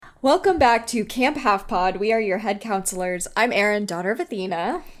Welcome back to Camp Half Pod. We are your head counselors. I'm Erin, daughter of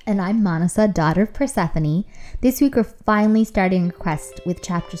Athena. And I'm Manasa, daughter of Persephone. This week we're finally starting a quest with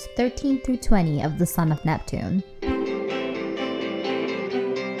chapters 13 through 20 of The Son of Neptune.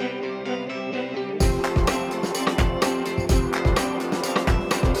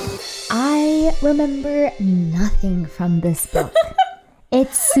 I remember nothing from this book.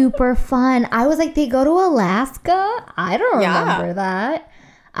 It's super fun. I was like, they go to Alaska? I don't remember that.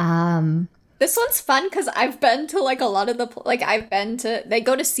 This one's fun because I've been to like a lot of they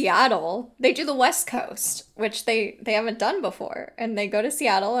go to Seattle. They do the West Coast, which they haven't done before. And they go to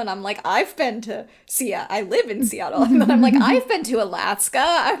Seattle and I'm like, I've been to Seattle. I live in Seattle. And then I'm like, I've been to Alaska.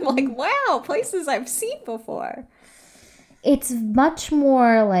 I'm like, wow, places I've seen before. It's much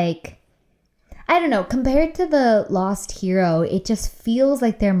more like, I don't know, compared to the Lost Hero, it just feels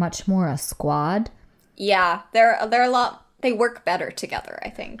like they're much more a squad. Yeah, they're a lot. They work better together, I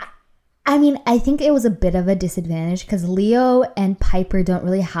think. I mean, I think it was a bit of a disadvantage because Leo and Piper don't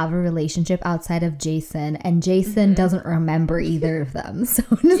really have a relationship outside of Jason, and Jason doesn't remember either of them. So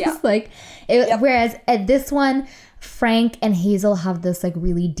it's just like, whereas at this one, Frank and Hazel have this like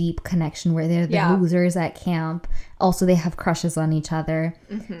really deep connection where they're the losers at camp. Also, they have crushes on each other.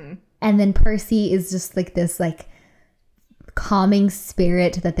 Mm-hmm. And then Percy is just like this like calming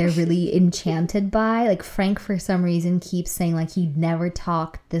spirit that they're really enchanted by. Like Frank for some reason keeps saying like he'd never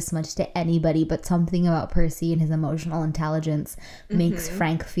talked this much to anybody, but something about Percy and his emotional intelligence makes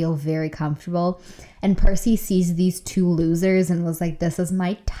Frank feel very comfortable. And Percy sees these two losers and was like, this is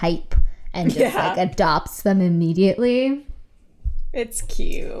my type, and just like adopts them immediately. It's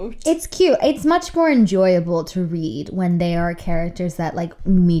cute. It's cute. It's much more enjoyable to read when they are characters that like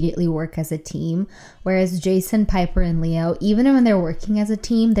immediately work as a team. Whereas Jason, Piper, and Leo, even when they're working as a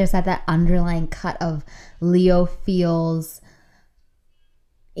team, there's that underlying cut of Leo feels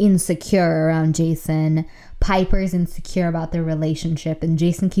insecure around Jason. Piper's insecure about their relationship, and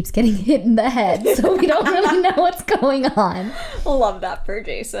Jason keeps getting hit in the head, so we don't really know what's going on. Love that for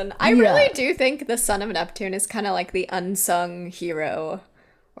Jason. I really do think the Son of Neptune is kind of like the unsung hero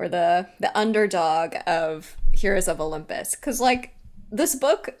or the underdog of Heroes of Olympus. Because, like, this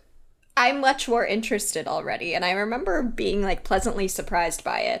book, I'm much more interested already, and I remember being, like, pleasantly surprised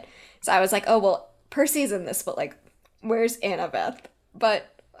by it. So I was like, oh, well, Percy's in this, but, like, where's Annabeth? But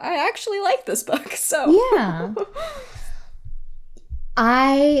I actually like this book, so. Yeah.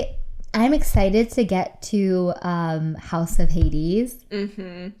 I'm excited to get to House of Hades.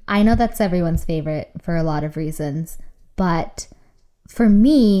 Mm-hmm. I know that's everyone's favorite for a lot of reasons, but for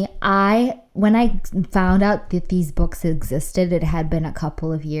me, when I found out that these books existed, it had been a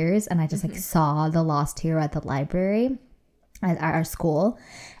couple of years, and I just like saw The Lost Hero at the library at our school,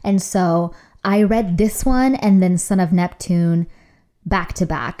 and so I read this one and then Son of Neptune back to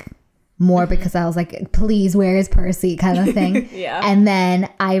back, more because I was like, please, where is Percy, kind of thing. And then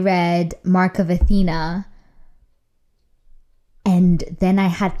I read Mark of Athena, and then I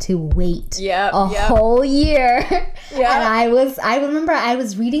had to wait a whole year. And I remember I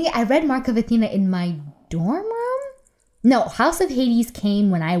was reading it. I read Mark of Athena in my dorm room. No, House of Hades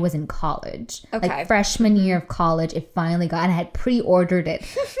came when I was in college. Okay. Like freshman year of college, it finally got, and I had pre-ordered it.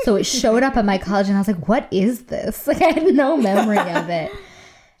 So it showed up at my college, and I was like, what is this? Like, I had no memory of it.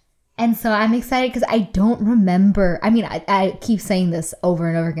 And so I'm excited because I don't remember. I mean, I keep saying this over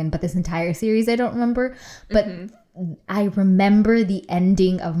and over again, but this entire series I don't remember. But I remember the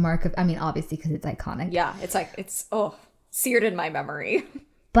ending of Mark of, I mean, obviously because it's iconic. Yeah, it's like, it's seared in my memory.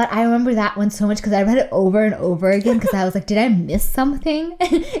 But I remember that one so much because I read it over and over again because I was like, did I miss something?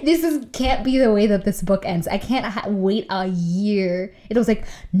 Can't be the way that this book ends. I can't wait a year. It was like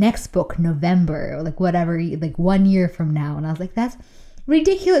next book, November, or like whatever, like 1 year from now. And I was like, that's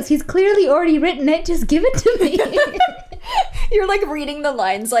ridiculous. He's clearly already written it. Just give it to me. You're like reading the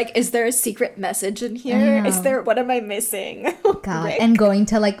lines like, is there a secret message in here? Is there, what am I missing? God. And going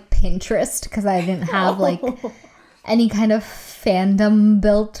to like Pinterest because I didn't have like any kind of fandom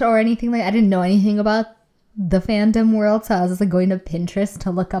built or anything. Like I didn't know anything about the fandom world, so I was just like going to Pinterest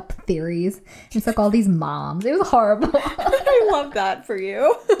to look up theories. It's like all these moms. It was horrible. I love that for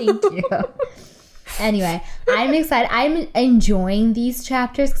you. Thank you. Anyway, I'm excited. I'm enjoying these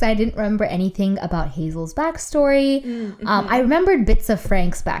chapters because I didn't remember anything about Hazel's backstory. I remembered bits of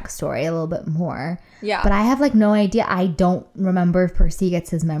Frank's backstory a little bit more. Yeah. But I have like no idea. I don't remember if Percy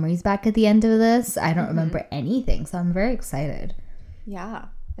gets his memories back at the end of this. I don't remember anything. So I'm very excited. Yeah.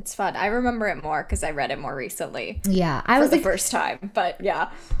 It's fun. I remember it more because I read it more recently. Yeah. I was the first time. But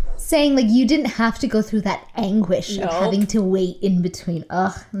yeah. saying like you didn't have to go through that anguish of having to wait in between.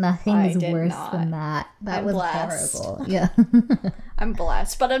 Ugh, nothing is worse than that. That was horrible. Yeah. I'm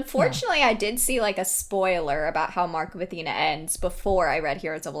blessed. But unfortunately, I did see like a spoiler about how Mark of Athena ends before I read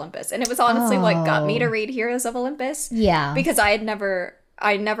Heroes of Olympus. And it was honestly what got me to read Heroes of Olympus. Yeah. Because I never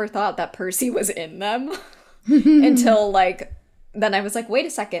thought that Percy was in them until like, then I was like, wait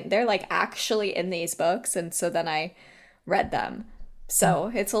a second, they're like actually in these books. And so then I read them.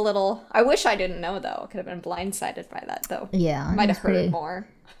 So it's a little, I wish I didn't know though. I could have been blindsided by that though. Yeah. Might have hurt more.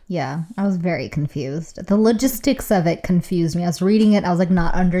 Yeah, I was very confused. The logistics of it confused me. I was reading it, I was like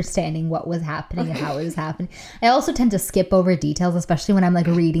not understanding what was happening and how it was happening. I also tend to skip over details, especially when I'm like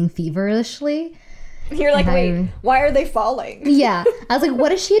reading feverishly. You're like, wait, why are they falling? Yeah. I was like,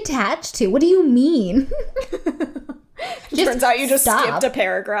 what is she attached to? What do you mean? Turns out you just skipped a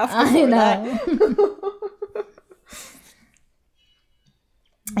paragraph before that.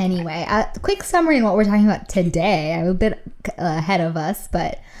 Anyway, a quick summary on what we're talking about today. I'm a bit ahead of us,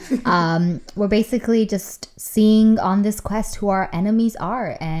 but we're basically just seeing on this quest who our enemies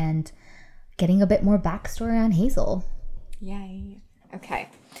are and getting a bit more backstory on Hazel. Yay. Okay.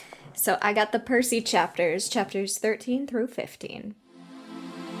 So I got the Percy chapters 13 through 15.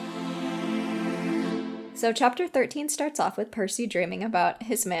 So chapter 13 starts off with Percy dreaming about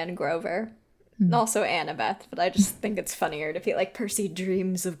his man Grover. And also Annabeth, but I just think it's funnier to feel like Percy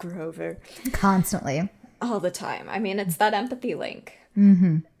dreams of Grover. Constantly. All the time. I mean, it's that empathy link.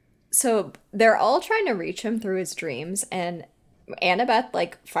 Mm-hmm. So they're all trying to reach him through his dreams, and Annabeth,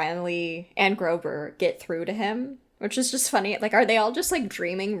 like, finally, and Grover get through to him, which is just funny. Like, are they all just, like,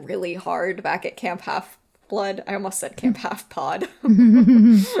 dreaming really hard back at Camp Half-Blood? I almost said Camp Half-Pod.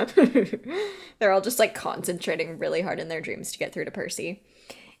 They're all just, like, concentrating really hard in their dreams to get through to Percy.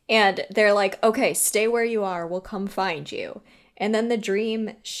 And they're like, okay, stay where you are. We'll come find you. And then the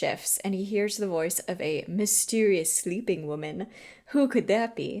dream shifts, and he hears the voice of a mysterious sleeping woman. Who could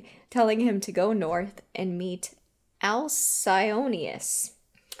that be? Telling him to go north and meet Alcyonius.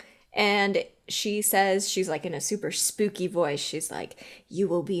 And she says, she's like in a super spooky voice, she's like, you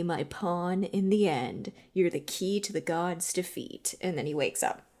will be my pawn in the end. You're the key to the gods' defeat. And then he wakes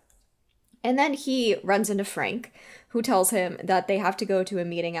up. And then he runs into Frank, who tells him that they have to go to a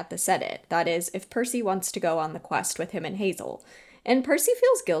meeting at the Senate. That is, if Percy wants to go on the quest with him and Hazel. And Percy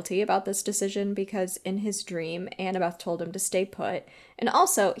feels guilty about this decision because in his dream, Annabeth told him to stay put. And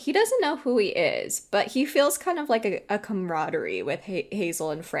also, he doesn't know who he is, but he feels kind of like a camaraderie with Hazel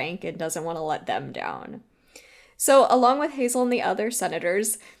and Frank and doesn't want to let them down. So, along with Hazel and the other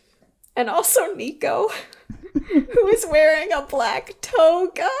senators, and also Nico, who is wearing a black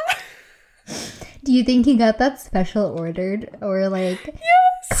toga. Do you think he got that special ordered or like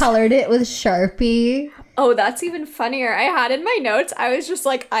colored it with Sharpie? Oh, that's even funnier. I had in my notes, I was just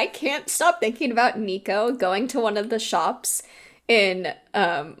like, I can't stop thinking about Nico going to one of the shops in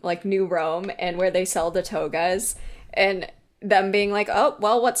like New Rome and where they sell the togas and them being like, oh,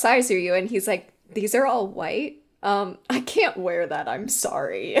 well, what size are you? And he's like, these are all white. I can't wear that. I'm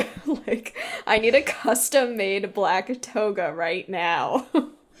sorry. Like, I need a custom made black toga right now.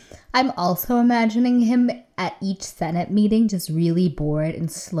 I'm also imagining him at each Senate meeting just really bored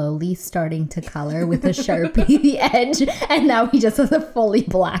and slowly starting to color with a Sharpie the edge, and now he just has a fully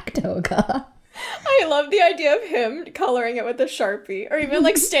black toga. I love the idea of him coloring it with a Sharpie, or even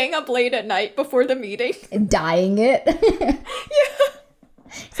like staying up late at night before the meeting. And dyeing it. Yeah.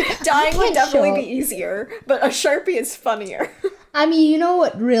 Dyeing would definitely be easier, but a Sharpie is funnier. I mean, you know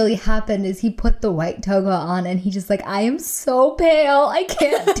what really happened is he put the white toga on and he just like, I am so pale. I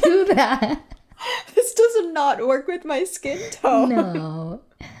can't do that. This does not work with my skin tone. No.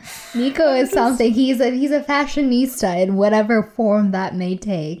 Nico is something. He's a fashionista in whatever form that may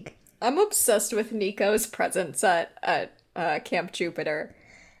take. I'm obsessed with Nico's presence at Camp Jupiter.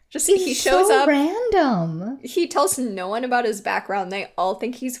 Just he shows so up random. He tells no one about his background. They all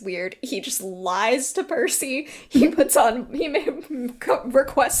think he's weird. He just lies to Percy. He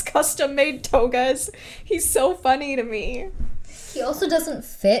requests custom made togas. He's so funny to me. He also doesn't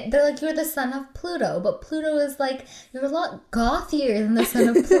fit. They're like, you're the son of Pluto, but Pluto is like, you're a lot gothier than the son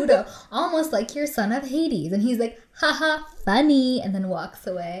of Pluto. Almost like you're son of Hades. And he's like, haha, funny, and then walks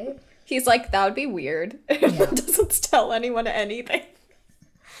away. He's like, that would be weird. Yeah. Doesn't tell anyone anything.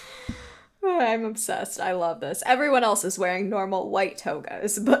 I'm obsessed. I love this. Everyone else is wearing normal white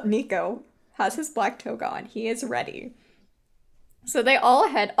togas, but Nico has his black toga on. He is ready. So they all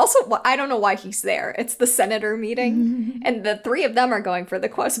head... Also, I don't know why he's there. It's the senator meeting, and the three of them are going for the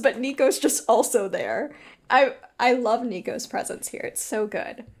quest, but Nico's just also there. I love Nico's presence here. It's so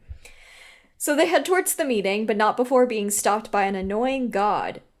good. So they head towards the meeting, but not before being stopped by an annoying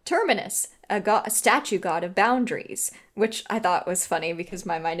god Terminus, a statue god of boundaries, which I thought was funny because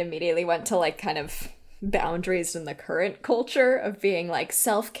my mind immediately went to like kind of boundaries in the current culture of being like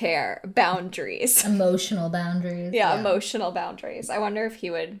self-care, boundaries. Emotional boundaries. Yeah, emotional boundaries. I wonder if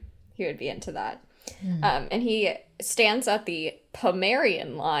he would be into that. And he stands at the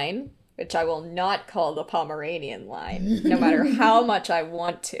Pomerian line, which I will not call the Pomeranian line, no matter how much I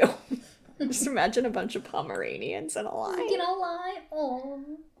want to. Just imagine a bunch of Pomeranians in a line. Oh.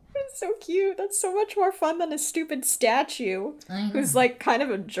 It's so cute. That's so much more fun than a stupid statue who's like kind of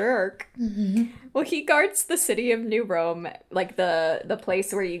a jerk. Mm-hmm. Well, he guards the city of New Rome, like the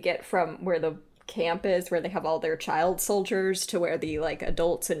place where you get from where the camp is, where they have all their child soldiers, to where the like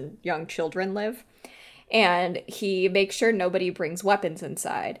adults and young children live. And he makes sure nobody brings weapons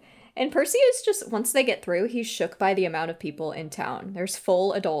inside. And Percy is just, once they get through, he's shook by the amount of people in town. There's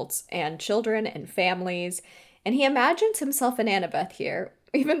full adults and children and families. And he imagines himself in Annabeth here.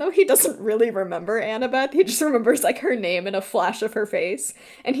 Even though he doesn't really remember Annabeth, he just remembers like her name and a flash of her face.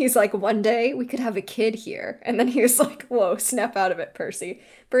 And he's like, one day we could have a kid here. And then he was like, whoa, snap out of it, Percy.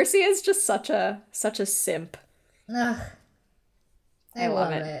 Percy is just such a simp. Ugh. I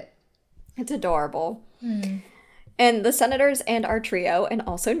love it. It's adorable. And the senators and our trio, and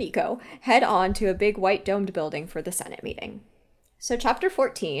also Nico, head on to a big white domed building for the Senate meeting. So chapter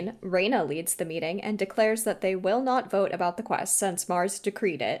 14, Reyna leads the meeting and declares that they will not vote about the quest since Mars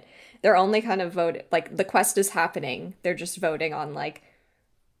decreed it. They're only kind of like the quest is happening. They're just voting on like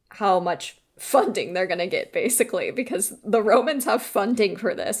how much funding they're going to get, basically, because the Romans have funding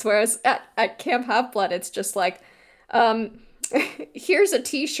for this. Whereas at Camp Half-Blood, it's just like, here's a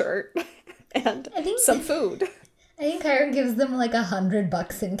t-shirt and some food. I think Chiron gives them like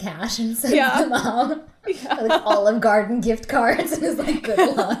 $100 in cash and sends them out. Like Olive Garden gift cards and is like,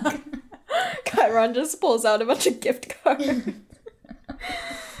 good luck. Chiron just pulls out a bunch of gift cards.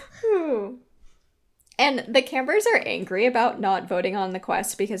 And the campers are angry about not voting on the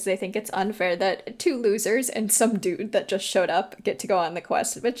quest because they think it's unfair that 2 losers and some dude that just showed up get to go on the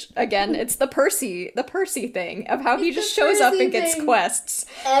quest, which again, it's the Percy thing of how he just shows up and gets quests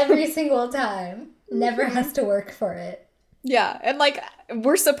every single time. Never has to work for it. Yeah, and like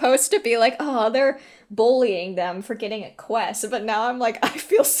we're supposed to be like, oh, they're bullying them for getting a quest, but now I'm like, I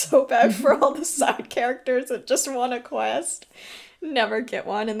feel so bad for all the side characters that just want a quest, never get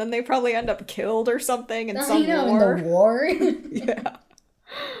one, and then they probably end up killed or something in some war. In the war. Yeah.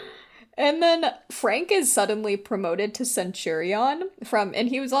 And then Frank is suddenly promoted to Centurion and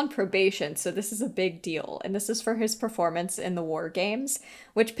he was on probation, so this is a big deal, and this is for his performance in the war games,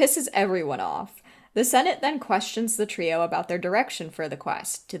 which pisses everyone off. The Senate then questions the trio about their direction for the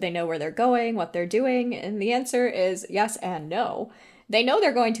quest. Do they know where they're going, what they're doing? And the answer is yes and no. They know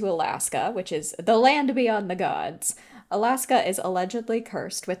they're going to Alaska, which is the land beyond the gods. Alaska is allegedly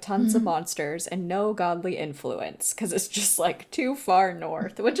cursed with tons of monsters and no godly influence, because it's just like too far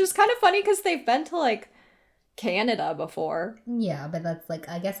north, which is kind of funny because they've been to like Canada before. Yeah, but that's like,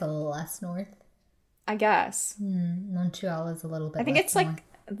 I guess, a little less north. I guess. Montreal is a little bit I think it's north. like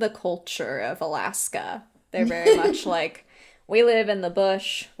the culture of Alaska. They're very much like, we live in the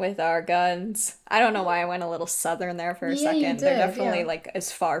bush with our guns. I don't know why I went a little southern there for a second. You did, they're definitely like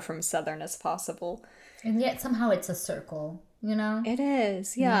as far from southern as possible. And yet somehow it's a circle, you know? It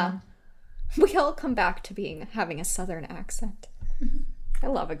is, yeah. We all come back to having a southern accent. I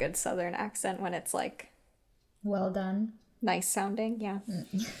love a good southern accent when it's like... well done. Nice sounding, yeah.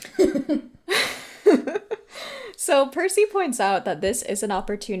 So Percy points out that this is an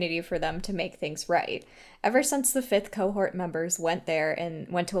opportunity for them to make things right. Ever since the 5th cohort members went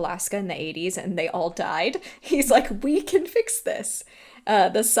to Alaska in the 80s and they all died, he's like, we can fix this.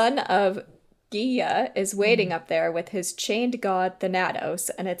 The son of Gaia is waiting up there with his chained god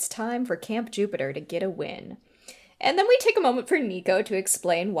Thanatos, and it's time for Camp Jupiter to get a win. And then we take a moment for Nico to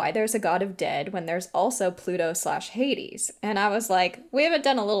explain why there's a god of dead when there's also Pluto/Hades. And I was like, we haven't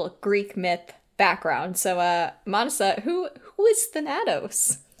done a little Greek myth background. So, Manasa, who is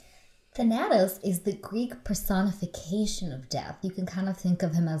Thanatos? Thanatos is the Greek personification of death. You can kind of think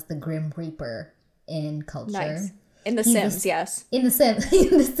of him as the Grim Reaper in culture. Nice. In The Sims, yes. In The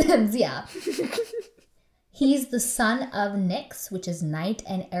Sims, yeah. He's the son of Nyx, which is night,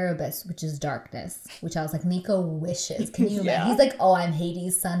 and Erebus, which is darkness, which I was like, Nico wishes. Can you imagine? He's like, oh, I'm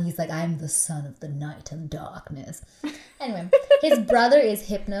Hades' son. He's like, I'm the son of the night and darkness. Anyway, his brother is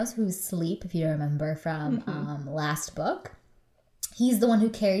Hypnos, who's sleep, if you remember from last book. He's the one who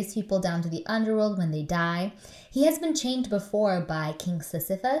carries people down to the underworld when they die. He has been chained before by King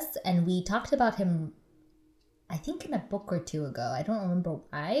Sisyphus, and we talked about him, I think, in a book or two ago. I don't remember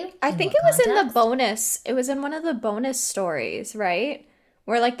why. I think it was in the bonus. It was in one of the bonus stories, right?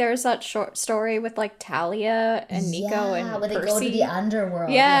 Where, like, there's that short story with, like, Talia and Nico and where they Percy. go to the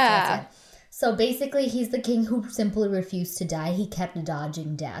underworld. Yeah. Yes. So basically, he's the king who simply refused to die. He kept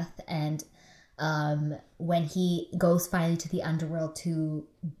dodging death. And when he goes finally to the underworld to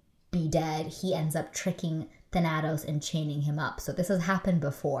be dead, he ends up tricking Thanatos and chaining him up. So this has happened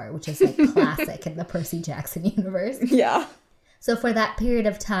before, which is like classic in the Percy Jackson universe. Yeah. So for that period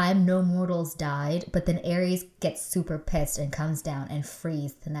of time, no mortals died, but then Ares gets super pissed and comes down and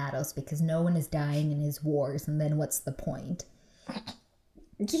frees Thanatos because no one is dying in his wars, and then what's the point?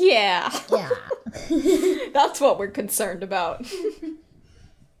 Yeah. Yeah. That's what we're concerned about.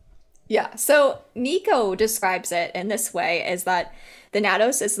 Yeah, so Nico describes it in this way, is that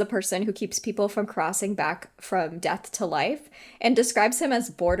Thanatos is the person who keeps people from crossing back from death to life, and describes him as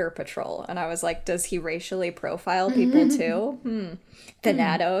border patrol. And I was like, does he racially profile people too?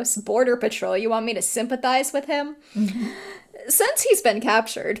 Thanatos, border patrol, you want me to sympathize with him? Since he's been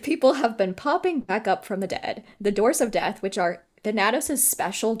captured, people have been popping back up from the dead. The doors of death, which are Thanatos'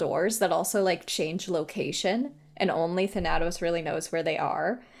 special doors that also like change location, and only Thanatos really knows where they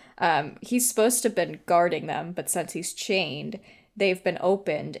are. He's supposed to have been guarding them, but since he's chained, they've been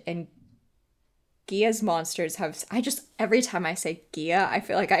opened, and Gia's monsters have... every time I say Gia, I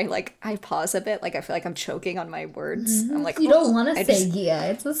feel like I pause a bit, like I feel like I'm choking on my words. I'm like, you don't want to say Gia.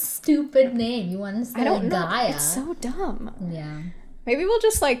 It's a stupid name. You want to say Gaia. It's so dumb. Yeah. Maybe we'll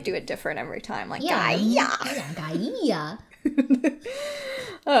just like do it different every time, like Gaia. Yeah, Gaia.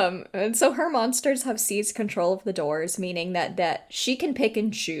 And so her monsters have seized control of the doors, meaning that she can pick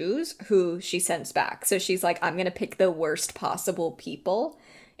and choose who she sends back. So she's like, I'm gonna pick the worst possible people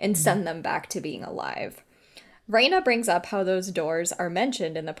and send them back to being alive. Reyna brings up how those doors are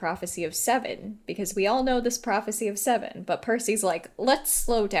mentioned in the Prophecy of Seven, because we all know this Prophecy of Seven, but Percy's like, let's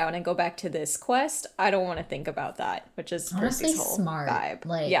slow down and go back to this quest. I don't want to think about that, which is honestly Percy's whole smart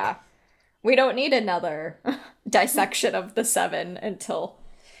vibe. Yeah. We don't need another dissection of the seven until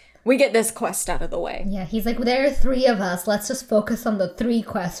we get this quest out of the way. Yeah, he's like, there are 3 of us. Let's just focus on the 3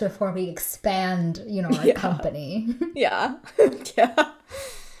 quests before we expand, our company. Yeah.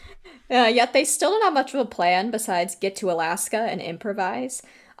 Yeah. Yet they still don't have much of a plan besides get to Alaska and improvise.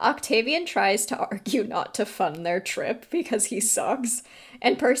 Octavian tries to argue not to fund their trip because he sucks.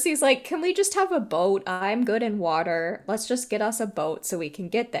 And Percy's like, can we just have a boat? I'm good in water. Let's just get us a boat so we can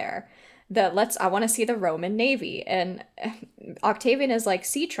get there. I want to see the Roman Navy. And Octavian is like,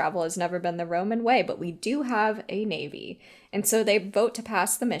 sea travel has never been the Roman way, but we do have a navy. And so they vote to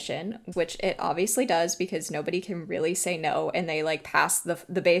pass the mission, which it obviously does because nobody can really say no. And they like pass the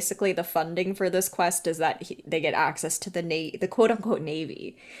basically the funding for this quest is that they get access to the quote unquote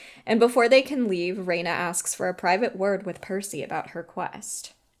navy. And before they can leave, Reyna asks for a private word with Percy about her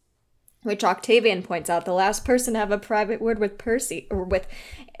quest. Which Octavian points out the last person to have a private word with Percy, or with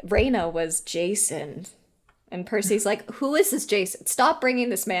Reyna, was Jason. And Percy's like, who is this Jason? Stop bringing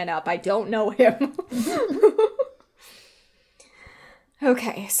this man up. I don't know him.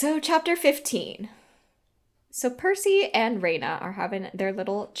 Okay, so chapter 15. So Percy and Reyna are having their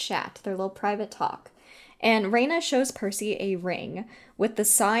little chat, their little private talk. And Reyna shows Percy a ring with the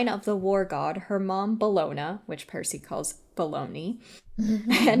sign of the war god, her mom Bellona, which Percy calls Baloney,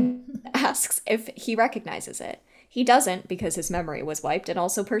 and asks if he recognizes it. He doesn't because his memory was wiped, and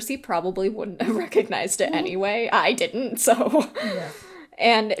also Percy probably wouldn't have recognized it anyway. I didn't, so... Yeah.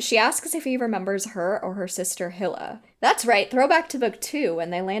 And she asks if he remembers her or her sister Hylla. That's right, throwback to book 2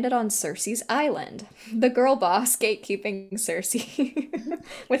 when they landed on Circe's island. The girl boss gatekeeping Circe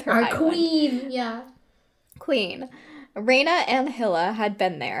with her island. Our queen, yeah. Queen. Reyna and Hylla had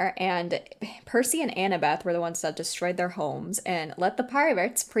been there, and Percy and Annabeth were the ones that destroyed their homes and let the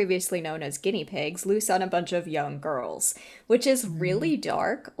pirates, previously known as guinea pigs, loose on a bunch of young girls, which is really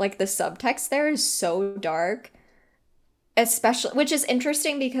dark. Like, the subtext there is so dark, especially, which is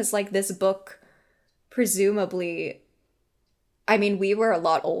interesting because, like, this book, presumably, I mean, we were a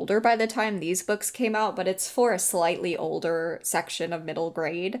lot older by the time these books came out, but it's for a slightly older section of middle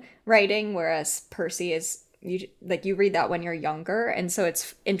grade writing, whereas Percy is... You read that when you're younger, and so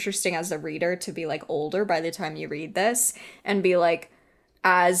it's interesting as a reader to be like older by the time you read this and be like,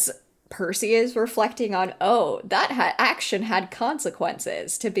 as Percy is reflecting on, oh, that action had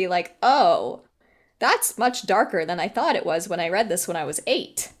consequences, to be like, oh, that's much darker than I thought it was when I read this when I was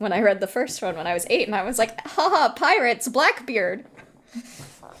 8. When I read the first one when I was 8, and I was like, haha, pirates, Blackbeard.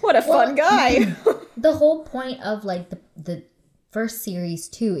 What a fun guy. The whole point of like the first series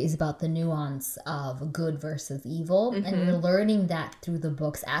too is about the nuance of good versus evil, and you're learning that through the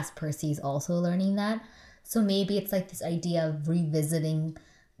books as Percy's also learning that. So maybe it's like this idea of revisiting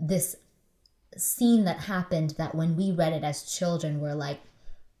this scene that happened that when we read it as children we're like,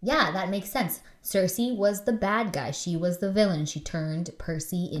 Yeah, that makes sense. Cersei was the bad guy. She was the villain. She turned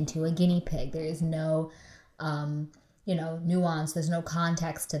Percy into a guinea pig. There is no, nuance. There's no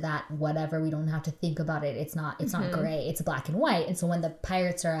context to that. Whatever. We don't have to think about it. It's not gray. It's black and white. And so when the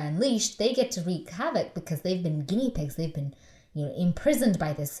pirates are unleashed, they get to wreak havoc because they've been guinea pigs. They've been, imprisoned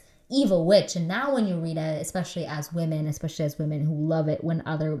by this evil witch. And now when you read it, especially as women who love it when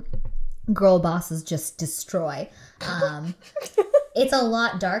other girl bosses just destroy, it's a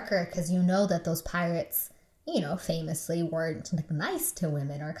lot darker because you know that those pirates, famously weren't nice to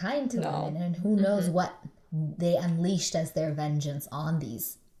women or kind to women, and who knows what they unleashed as their vengeance on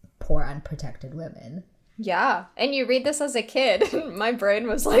these poor unprotected women. Yeah, and you read this as a kid, and my brain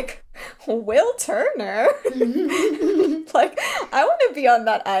was like, Will Turner? Like, I want to be on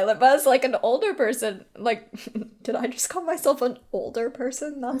that island, but as like an older person, like, did I just call myself an older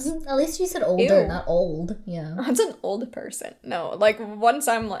person? That's At least you said older, not old. Yeah. That's an old person. No, like, once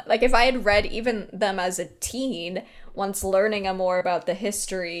I'm, like, if I had read even them as a teen, once learning more about the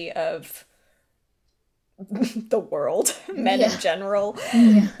history of the world, men in general,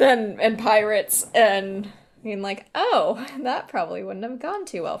 and pirates, and being like, oh, that probably wouldn't have gone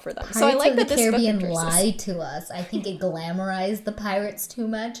too well for them. Pirates so I like of that the this Caribbean book lied to us. I think it glamorized the pirates too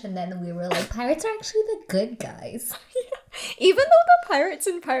much, and then we were like, pirates are actually the good guys. Even though the pirates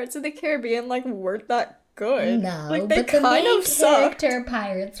in Pirates of the Caribbean like weren't that good. No, like, they but the kind main of sucked. character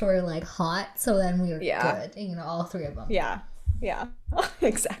pirates were like hot, so then we were good. All three of them. Yeah,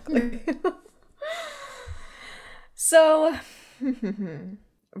 exactly. So,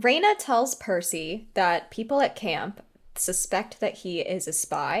 Rhaena tells Percy that people at camp suspect that he is a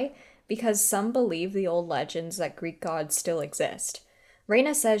spy because some believe the old legends that Greek gods still exist.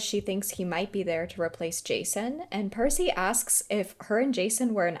 Rhaena says she thinks he might be there to replace Jason, and Percy asks if her and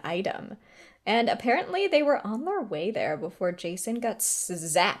Jason were an item. And apparently they were on their way there before Jason got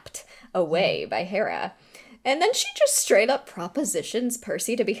zapped away by Hera. And then she just straight up propositions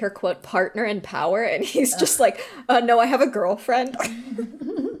Percy to be her, quote, partner in power. And he's just like, no, I have a girlfriend.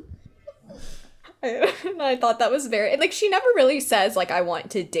 And I thought that was very, like, she never really says, like, I want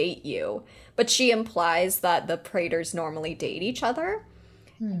to date you. But she implies that the Praetors normally date each other.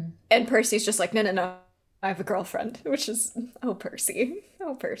 And Percy's just like, no, I have a girlfriend. Which is, oh, Percy.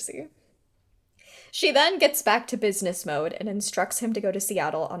 She then gets back to business mode and instructs him to go to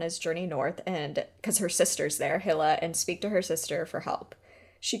Seattle on his journey north, and because her sister's there, Hilla, and speak to her sister for help.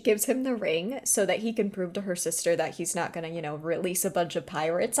 She gives him the ring so that he can prove to her sister that he's not gonna, release a bunch of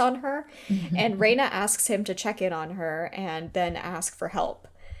pirates on her. And Rhaena asks him to check in on her and then ask for help.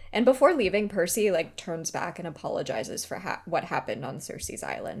 And before leaving, Percy, turns back and apologizes for what happened on Cersei's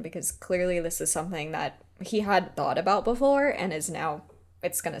Island, because clearly this is something that he had thought about before and is now...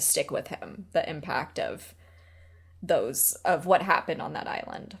 it's going to stick with him, the impact of what happened on that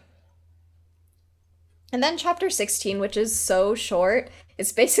island. And then chapter 16, which is so short,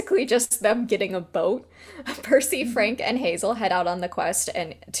 is basically just them getting a boat. Percy, Frank, and Hazel head out on the quest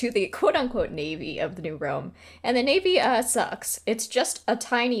and to the quote-unquote navy of the New Rome. And the navy sucks. It's just a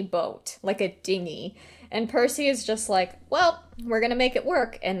tiny boat, like a dinghy. And Percy is just like, well, we're going to make it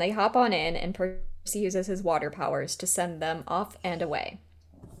work. And they hop on in, and Percy uses his water powers to send them off and away.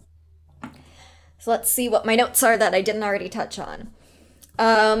 So let's see what my notes are that I didn't already touch on.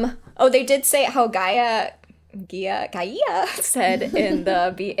 They did say how Gaia said in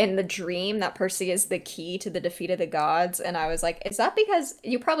the dream that Percy is the key to the defeat of the gods, and I was like, is that because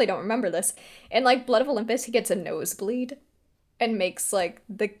you probably don't remember this? In Blood of Olympus, he gets a nosebleed and makes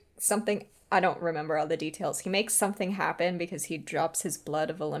something. I don't remember all the details. He makes something happen because he drops his Blood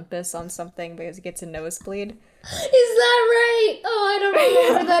of Olympus on something because he gets a nosebleed. Is that right? Oh, I don't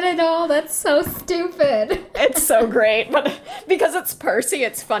remember that at all. That's so stupid. It's so great, but because it's Percy,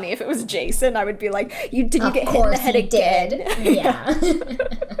 it's funny. If it was Jason, I would be like, you get hit in the head again? Yeah.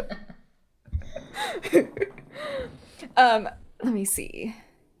 Let me see.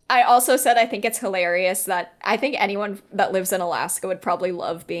 I also said I think it's hilarious that I think anyone that lives in Alaska would probably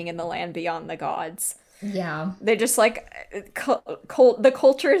love being in the land beyond the gods. Yeah. They just the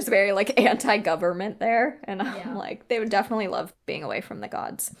culture is very anti-government there, and I'm they would definitely love being away from the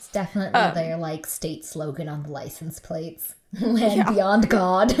gods. It's definitely their state slogan on the license plates. Land beyond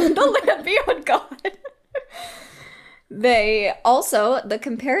God. The land beyond God. They also, the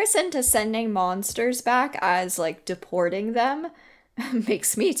comparison to sending monsters back as deporting them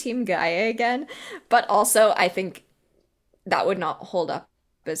makes me team Gaia again, but also I think that would not hold up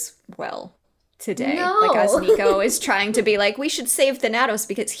as well today. No. As Nico is trying to be we should save Thanatos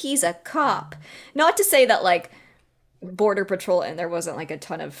because he's a cop. Not to say that Border Patrol and there wasn't a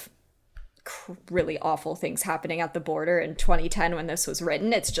ton of really awful things happening at the border in 2010 when this was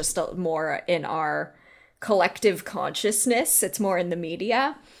written. It's just more in our collective consciousness. It's more in the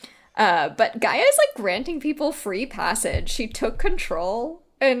media. But Gaia is like granting people free passage. She took control,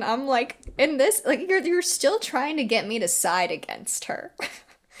 and I'm like, in this, like, you're still trying to get me to side against her.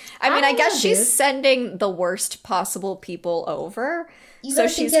 I mean, I guess she's sending the worst possible people over, so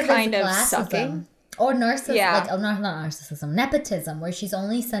she's kind of sucking. Or narcissism, like, not narcissism, nepotism, where she's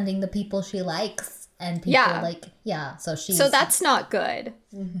only sending the people she likes, and people so that's not good.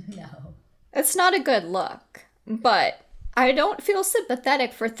 No. It's not a good look, but I don't feel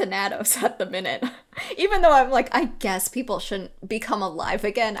sympathetic for Thanatos at the minute. Even though I'm like, I guess people shouldn't become alive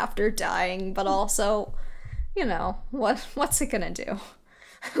again after dying, but also, you know, what's it gonna do?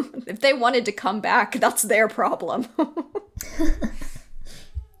 If they wanted to come back, that's their problem.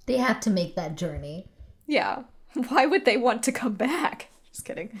 They have to make that journey. Yeah. Why would they want to come back? Just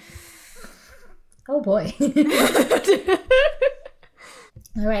kidding. Oh boy.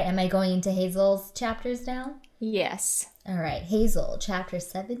 All right, am I going into Hazel's chapters now? Yes. All right, Hazel, chapters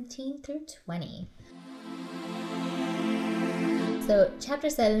 17 through 20. So chapter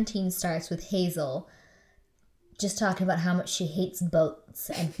 17 starts with Hazel just talking about how much she hates boats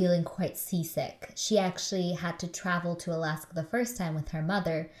and feeling quite seasick. She actually had to travel to Alaska the first time with her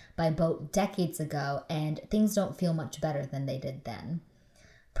mother by boat decades ago, and things don't feel much better than they did then.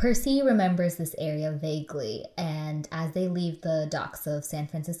 Percy remembers this area vaguely, and as they leave the docks of San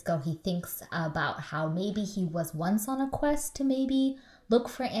Francisco, he thinks about how maybe he was once on a quest to maybe look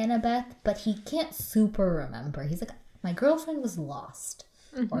for Annabeth, but he can't super remember. He's like, my girlfriend was lost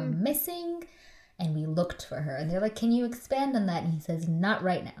or missing, and we looked for her. And they're like, can you expand on that? And he says, not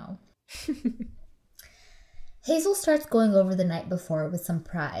right now. Hazel starts going over the night before with some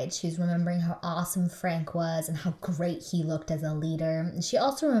pride. She's remembering how awesome Frank was and how great he looked as a leader. And she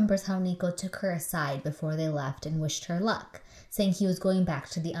also remembers how Nico took her aside before they left and wished her luck, saying he was going back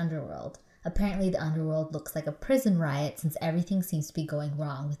to the underworld. Apparently the underworld looks like a prison riot since everything seems to be going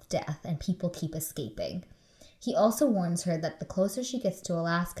wrong with death and people keep escaping. He also warns her that the closer she gets to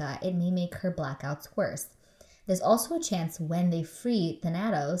Alaska, it may make her blackouts worse. There's also a chance when they free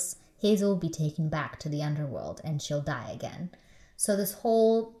Thanatos, Hazel will be taken back to the underworld and she'll die again. So this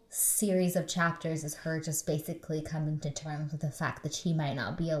whole series of chapters is her just basically coming to terms with the fact that she might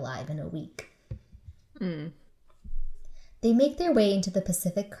not be alive in a week. They make their way into the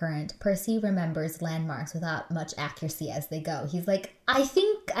Pacific Current. Percy remembers landmarks without much accuracy as they go. He's like, I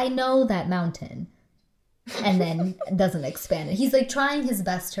think I know that mountain. And then doesn't expand it. He's like trying his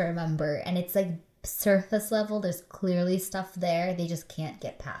best to remember, and it's like surface level. There's clearly stuff there. They just can't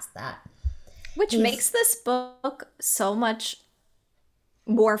get past that. Which makes this book so much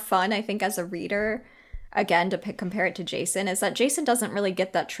more fun, I think, as a reader. Again, to compare it to Jason, is that Jason doesn't really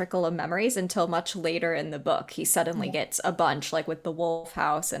get that trickle of memories until much later in the book. He suddenly gets a bunch, like with the Wolf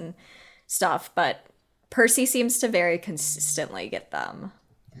House and stuff, but Percy seems to very consistently get them.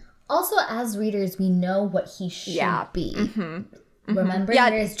 Also, as readers, we know what he should be. Remember? Yeah,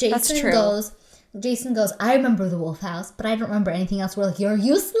 whereas Jason goes, I remember the Wolf House, but I don't remember anything else. We're like, you're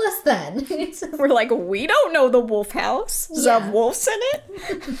useless then. We're like, we don't know the Wolf House. Does it have wolves in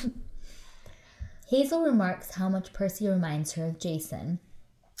it? Hazel remarks how much Percy reminds her of Jason.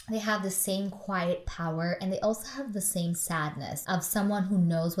 They have the same quiet power, and they also have the same sadness of someone who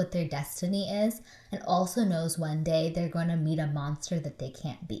knows what their destiny is and also knows one day they're going to meet a monster that they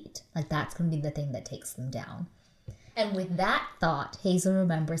can't beat. Like, that's going to be the thing that takes them down. And with that thought, Hazel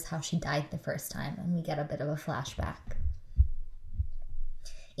remembers how she died the first time, and we get a bit of a flashback.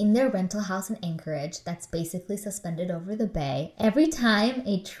 In their rental house in Anchorage, that's basically suspended over the bay, every time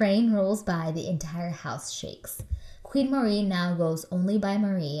a train rolls by, the entire house shakes. Queen Marie now goes only by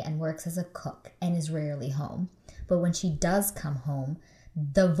Marie and works as a cook and is rarely home. But when she does come home,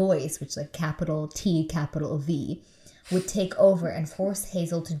 the voice, which is like capital T, capital V, would take over and force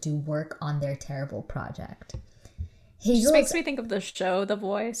Hazel to do work on their terrible project. Hazel just makes me think of the show, The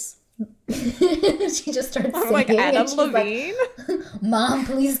Voice. She just starts singing. Like Adam Levine. Like, Mom,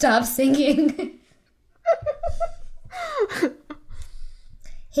 please stop singing.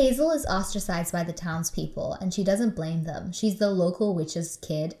 Hazel is ostracized by the townspeople, and she doesn't blame them. She's the local witch's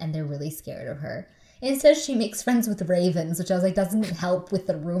kid, and they're really scared of her. Instead, she makes friends with ravens, which I was like, doesn't help with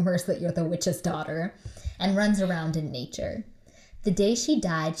the rumors that you're the witch's daughter, and runs around in nature. The day she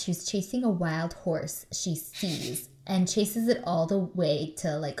died, she was chasing a wild horse she sees, and chases it all the way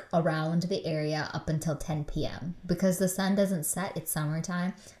to, like, around the area up until 10 p.m. Because the sun doesn't set, it's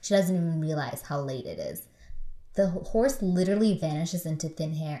summertime, she doesn't even realize how late it is. The horse literally vanishes into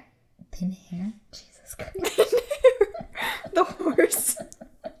thin hair? Jesus Christ. The horse.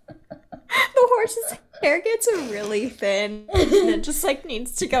 hair gets really thin and it just like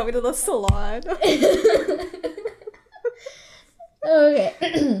needs to go to the salon.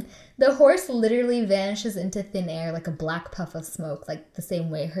 Okay. The horse literally vanishes into thin air like a black puff of smoke, like the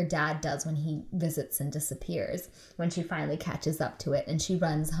same way her dad does when he visits and disappears, when she finally catches up to it and she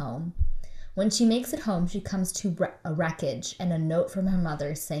runs home. When she makes it home, she comes to a wreckage and a note from her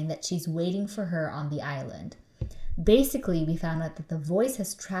mother saying that she's waiting for her on the island. Basically, we found out that the voice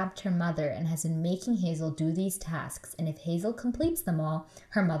has trapped her mother and has been making Hazel do these tasks, and if Hazel completes them all,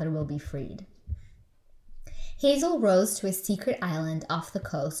 her mother will be freed. Hazel rows to a secret island off the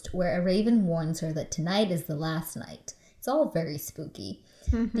coast where a raven warns her that tonight is the last night. It's all very spooky.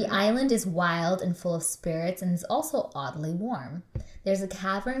 Mm-hmm. The island is wild and full of spirits and is also oddly warm. There's a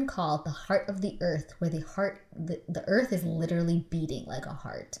cavern called the Heart of the Earth where the earth is literally beating like a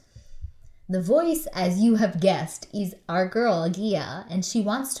heart. The voice, as you have guessed, is our girl, Gia, and she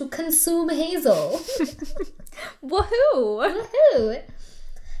wants to consume Hazel. Woohoo! Woohoo!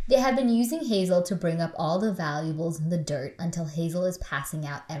 They have been using Hazel to bring up all the valuables in the dirt until Hazel is passing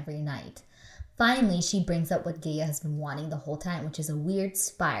out every night. Finally, she brings up what Gia has been wanting the whole time, which is a weird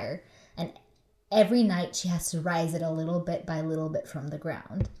spire, and every night she has to rise it a little bit by little bit from the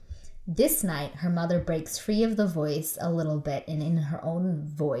ground. This night, her mother breaks free of the voice a little bit and in her own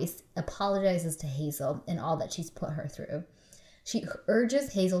voice apologizes to Hazel and all that she's put her through. She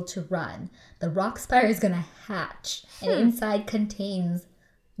urges Hazel to run. The rock spire is going to hatch, and inside contains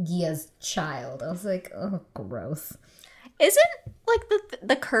Gia's child. I was like, oh, gross. Isn't like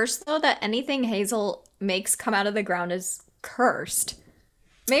the curse though that anything Hazel makes come out of the ground is cursed?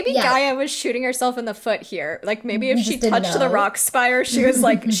 Maybe Gaia was shooting herself in the foot here. Like maybe if she touched the rock spire, she was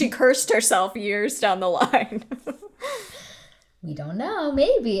like she cursed herself years down the line. We don't know.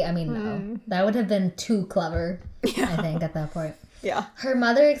 Maybe. I mean, no. That would have been too clever, I think, at that point. Yeah. Her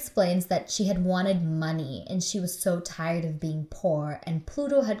mother explains that she had wanted money and she was so tired of being poor, and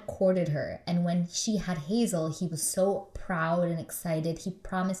Pluto had courted her, and when she had Hazel, he was so proud and excited. He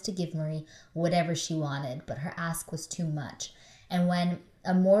promised to give Marie whatever she wanted, but her ask was too much. And when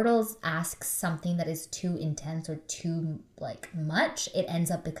immortals ask something that is too intense or too much, it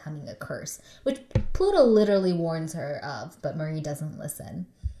ends up becoming a curse, which Pluto literally warns her of, but Marie doesn't listen.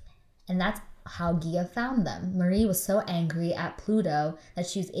 And that's how Gia found them. Marie was so angry at Pluto that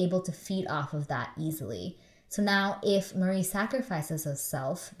she was able to feed off of that easily. So now if Marie sacrifices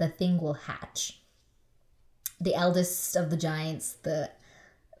herself, the thing will hatch. The eldest of the giants, the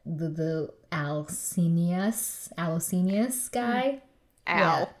Alcinius guy.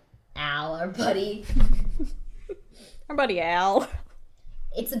 Al. Yeah. Al, our buddy. Our buddy Al.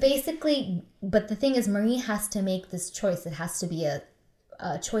 It's basically, but the thing is, Marie has to make this choice. It has to be a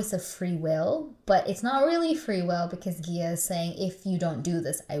choice of free will, but it's not really free will because Gia is saying, if you don't do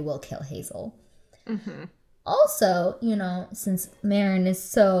this, I will kill Hazel. Mm-hmm. Also, since Marin is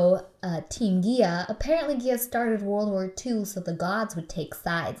so Team Gia, apparently Gia started World War II so the gods would take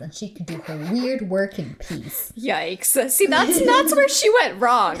sides and she could do her weird work in peace. Yikes. See, that's where she went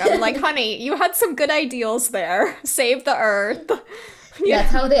wrong. I'm like, honey, you had some good ideals there. Save the earth. Yeah.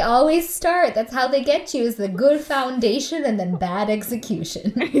 That's how they always start. That's how they get you, is the good foundation and then bad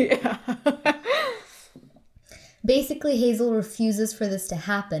execution. Yeah. Basically, Hazel refuses for this to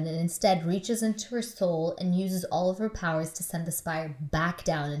happen and instead reaches into her soul and uses all of her powers to send the spire back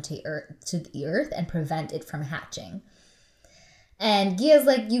down into the earth and prevent it from hatching. And Gia's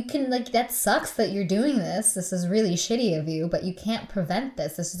like, you can, that sucks that you're doing this. This is really shitty of you, but you can't prevent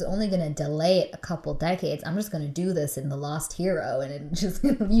this. This is only going to delay it a couple decades. I'm just going to do this in The Lost Hero and just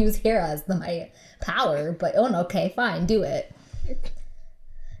use Hera as my power. But, okay, fine, do it.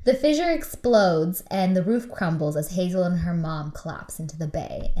 The fissure explodes and the roof crumbles as Hazel and her mom collapse into the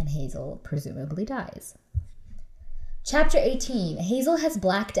bay, and Hazel presumably dies. Chapter 18. Hazel has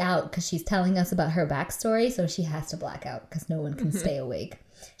blacked out because she's telling us about her backstory, so she has to black out because no one can stay awake.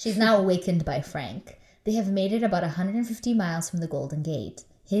 She's now awakened by Frank. They have made it about 150 miles from the Golden Gate.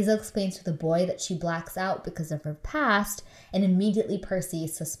 Hazel explains to the boy that she blacks out because of her past, and immediately Percy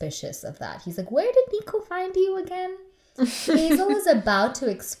is suspicious of that. He's like, where did Nico find you again? Hazel is about to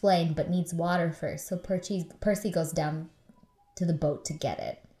explain, but needs water first, so Percy goes down to the boat to get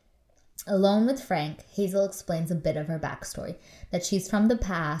it. Alone with Frank, Hazel explains a bit of her backstory, that she's from the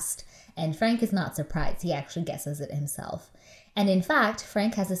past, and Frank is not surprised. He actually guesses it himself. And in fact,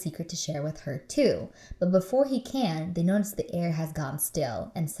 Frank has a secret to share with her too. But before he can, they notice the air has gone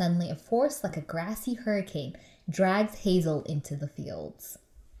still, and suddenly a force like a grassy hurricane drags Hazel into the fields.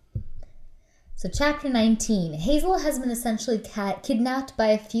 So chapter 19, Hazel has been essentially kidnapped by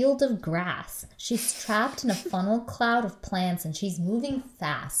a field of grass. She's trapped in a funnel cloud of plants and she's moving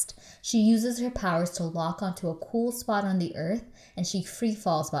fast. She uses her powers to lock onto a cool spot on the earth and she free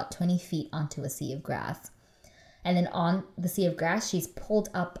falls about 20 feet onto a sea of grass. And then on the sea of grass, she's pulled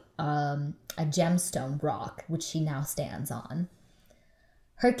up a gemstone rock, which she now stands on.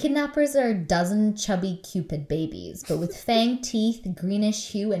 Her kidnappers are a dozen chubby Cupid babies, but with fanged teeth, greenish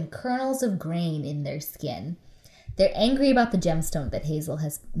hue, and kernels of grain in their skin. They're angry about the gemstone that Hazel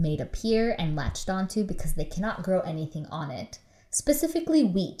has made appear and latched onto because they cannot grow anything on it. Specifically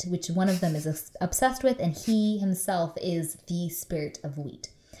wheat, which one of them is obsessed with, and he himself is the spirit of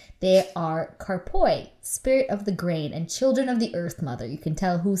wheat. They are Karpoi, spirit of the grain, and children of the Earth Mother. You can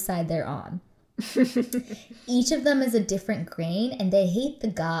tell whose side they're on. Each of them is a different grain, and they hate the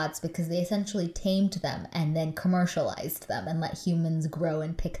gods because they essentially tamed them and then commercialized them and let humans grow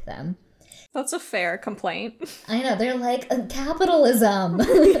and pick them. That's a fair complaint. I know, they're like, capitalism.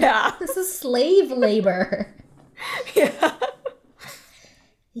 Yeah. This is slave labor. Yeah.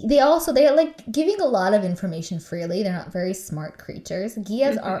 They're like giving a lot of information freely. They're not very smart creatures.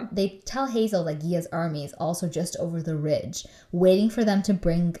 They tell Hazel that Gia's army is also just over the ridge, waiting for them to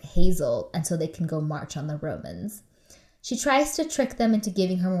bring Hazel and so they can go march on the Romans. She tries to trick them into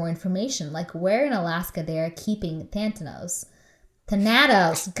giving her more information, like where in Alaska they are keeping Thanatos.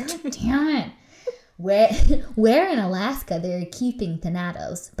 God damn it. Where in Alaska they are keeping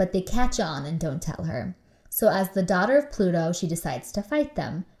Thanatos, but they catch on and don't tell her. So as the daughter of Pluto, she decides to fight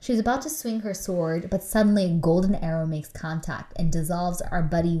them. She's about to swing her sword, but suddenly a golden arrow makes contact and dissolves our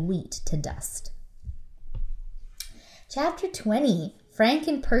buddy Wheat to dust. Chapter 20. Frank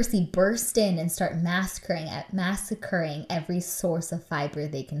and Percy burst in and start massacring every source of fiber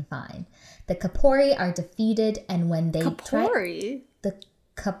they can find. The Kapori are defeated, and when they The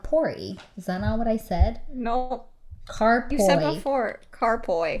Kapori? Is that not what I said? No. Karpoi. You said before.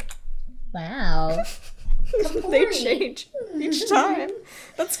 Karpoi. Wow. They change each time.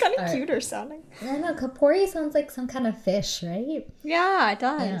 That's kind of cuter sounding. I know, Kapori sounds like some kind of fish, right? Yeah, it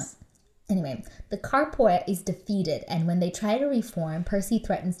does. Yeah. Anyway, the Karpoi is defeated, and when they try to reform, Percy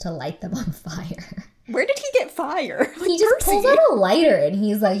threatens to light them on fire. Where did he get fire? He just pulls out a lighter, and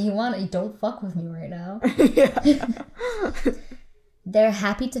he's like, you don't fuck with me right now. Yeah. They're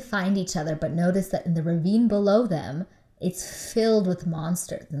happy to find each other, but notice that in the ravine below them, it's filled with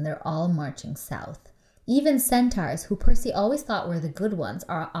monsters, and they're all marching south. Even centaurs, who Percy always thought were the good ones,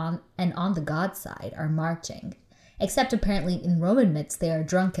 are on the god side, are marching. Except apparently in Roman myths, they are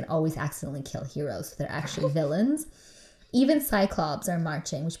drunk and always accidentally kill heroes, so they're actually villains. Even Cyclops are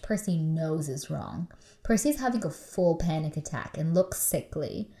marching, which Percy knows is wrong. Percy's having a full panic attack and looks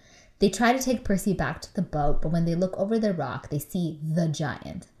sickly. They try to take Percy back to the boat, but when they look over the rock, they see the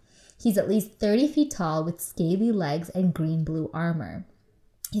giant. He's at least 30 feet tall with scaly legs and green-blue armor.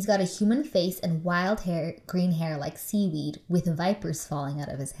 He's got a human face and wild hair, green hair like seaweed, with vipers falling out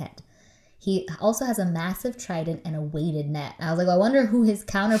of his head. He also has a massive trident and a weighted net. I was like, I wonder who his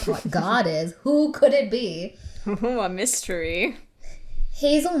counterpart god is. Who could it be? Oh, a mystery.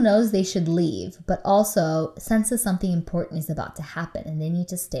 Hazel knows they should leave, but also senses something important is about to happen and they need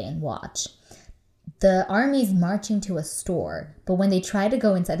to stay and watch. The army's marching to a store, but when they try to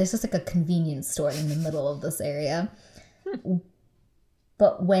go inside, there's just like a convenience store in the middle of this area.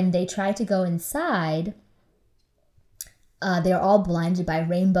 But when they try to go inside, they're all blinded by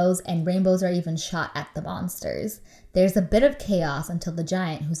rainbows, and rainbows are even shot at the monsters. There's a bit of chaos until the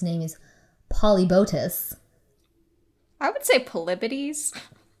giant, whose name is Polybotus. I would say Polybides.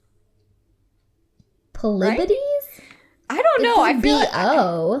 Polybides? Right? I don't know. I feel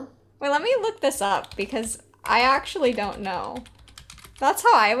B-O. Wait, let me look this up because I actually don't know. That's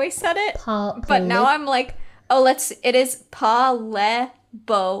how I always said it. But now I'm like, it is Polybotes.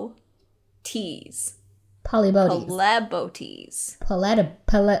 Polybotes. Polybotes. Polybotes.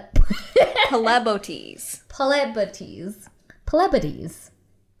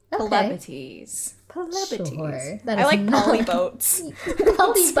 Polybotes. Sure. I like polyboats.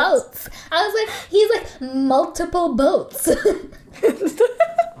 Polyboats. I was like, he's like multiple boats.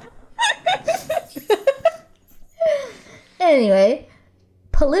 Anyway,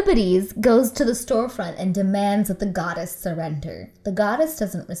 Polybides goes to the storefront and demands that the goddess surrender. The goddess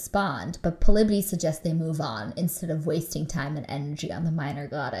doesn't respond, but Polybides suggests they move on instead of wasting time and energy on the minor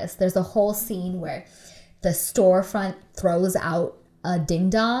goddess. There's a whole scene where the storefront throws out a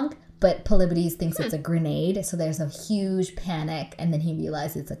ding-dong, but Polybides thinks it's a grenade, so there's a huge panic, and then he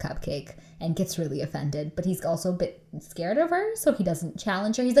realizes it's a cupcake and gets really offended. But he's also a bit scared of her, so he doesn't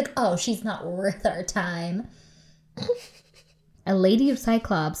challenge her. He's like, oh, she's not worth our time. A lady of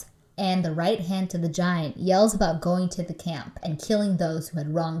Cyclops and the right hand to the giant, yells about going to the camp and killing those who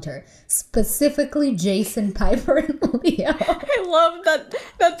had wronged her, specifically Jason, Piper, and Leo. I love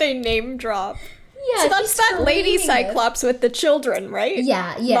that they name drop. Yeah, so that's that lady Cyclops with the children, right?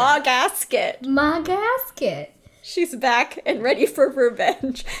 Yeah. Ma Gasket. Ma Gasket. She's back and ready for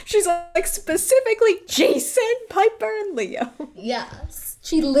revenge. She's like, specifically Jason, Piper, and Leo. Yes.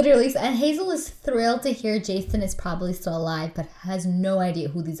 She literally, and Hazel is thrilled to hear Jason is probably still alive, but has no idea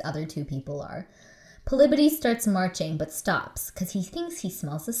who these other two people are. Polybides starts marching, but stops, because he thinks he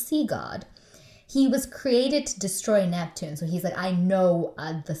smells a sea god. He was created to destroy Neptune, so he's like, I know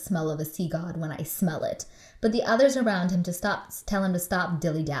the smell of a sea god when I smell it. But the others around him tell him to stop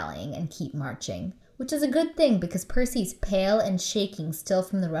dilly-dallying and keep marching. Which is a good thing, because Percy's pale and shaking still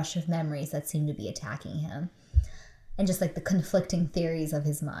from the rush of memories that seem to be attacking him. And just like the conflicting theories of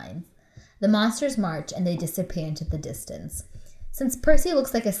his mind. The monsters march and they disappear into the distance. Since Percy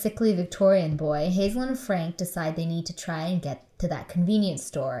looks like a sickly Victorian boy, Hazel and Frank decide they need to try and get to that convenience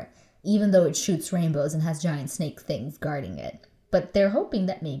store, even though it shoots rainbows and has giant snake things guarding it. But they're hoping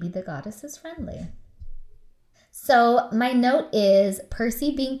that maybe the goddess is friendly. So my note is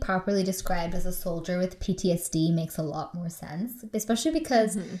Percy being properly described as a soldier with PTSD makes a lot more sense, especially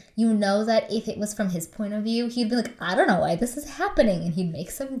because you know that if it was from his point of view, he'd be like, I don't know why this is happening. And he'd make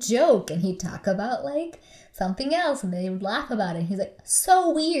some joke and he'd talk about like something else and they would laugh about it. And he's like,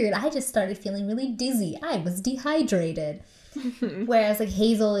 so weird. I just started feeling really dizzy. I was dehydrated. Whereas like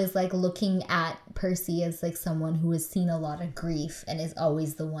Hazel is like looking at Percy as like someone who has seen a lot of grief and is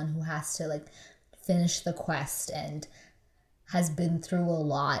always the one who has to like finish the quest and has been through a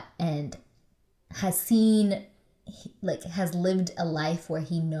lot and has seen, like, has lived a life where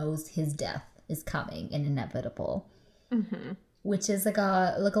he knows his death is coming and inevitable. Which is like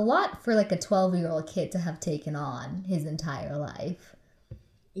a lot for like a 12-year-old kid to have taken on his entire life.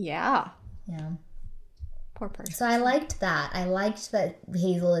 Yeah. Poor person. So I liked that. I liked that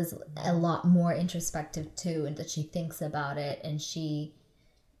Hazel is a lot more introspective too, and that she thinks about it and she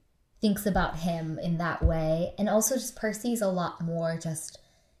thinks about him in that way. And also just Percy's a lot more just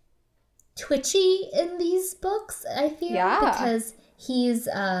twitchy in these books, I feel. Yeah. Because he's,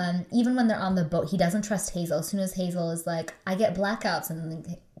 even when they're on the boat, he doesn't trust Hazel. As soon as Hazel is like, I get blackouts, and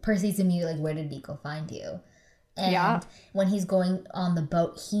Percy's immediately like, where did Nico find you? And when he's going on the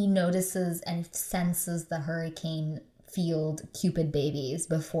boat, he notices and senses the hurricane field Cupid babies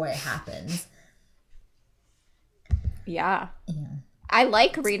before it happens. Yeah. I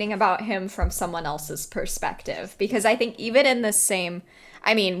like reading about him from someone else's perspective, because I think even in the same,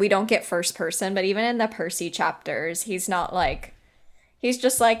 I mean, we don't get first person, but even in the Percy chapters, he's not like, he's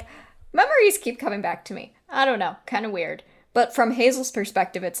just like, memories keep coming back to me. I don't know, kind of weird. But from Hazel's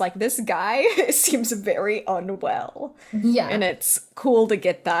perspective, it's like, this guy seems very unwell. Yeah. And it's cool to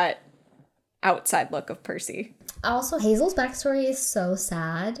get that outside look of Percy. Also, Hazel's backstory is so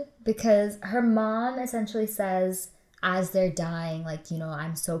sad, because her mom essentially says, as they're dying, like, you know,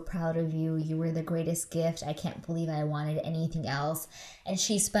 I'm so proud of you. You were the greatest gift. I can't believe I wanted anything else. And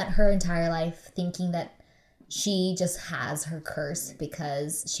she spent her entire life thinking that she just has her curse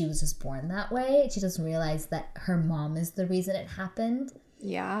because she was just born that way. She doesn't realize that her mom is the reason it happened.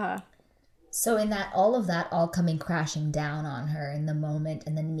 Yeah. So in that, all of that all coming crashing down on her in the moment,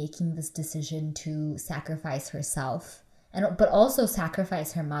 and then making this decision to sacrifice herself, but also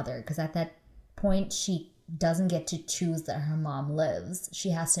sacrifice her mother, because at that point she doesn't get to choose that her mom lives.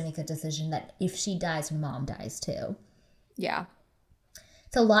 She has to make a decision that if she dies, her mom dies too. Yeah.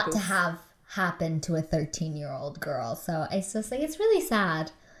 It's a lot to have happen to a 13-year-old girl. So it's just like, it's really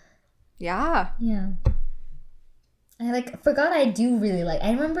sad. Yeah. I forgot I do really like,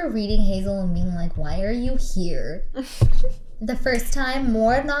 I remember reading Hazel and being like, why are you here? The first time,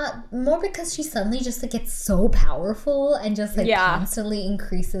 more because she suddenly just like gets so powerful and just like constantly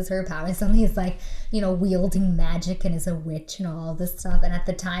increases her power. And suddenly is like, you know, wielding magic and is a witch and all this stuff. And at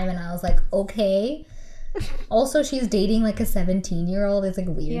the time, and I was like, okay. Also, she's dating like a 17-year-old. It's like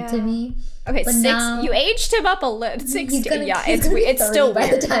weird to me. Okay, but now, you aged him up a little. 16. It's still by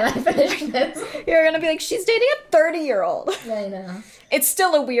weird. The time I finish this. You're gonna be like, she's dating a 30-year-old. I know. It's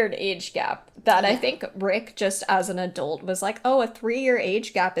still a weird age gap that I think Rick, just as an adult, was like, oh, a 3-year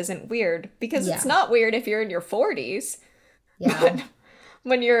age gap isn't weird, because it's not weird if you're in your 40s. Yeah. But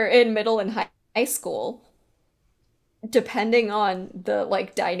when you're in middle and high school, depending on the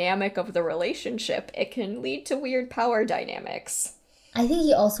like dynamic of the relationship, it can lead to weird power dynamics. I think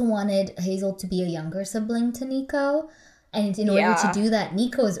he also wanted Hazel to be a younger sibling to Nico, and in order to do that,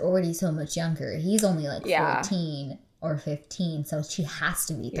 Nico is already so much younger. He's only like 14 or 15, so she has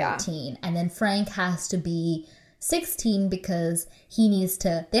to be 13. And then Frank has to be 16 because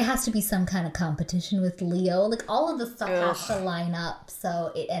there has to be some kind of competition with Leo. Like, all of the stuff has to line up,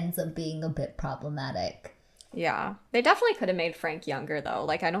 so it ends up being a bit problematic. Yeah. They definitely could have made Frank younger, though.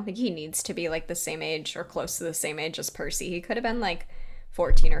 Like, I don't think he needs to be, like, the same age or close to the same age as Percy. He could have been, like,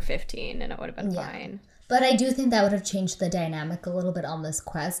 14 or 15, and it would have been fine. But I do think that would have changed the dynamic a little bit on this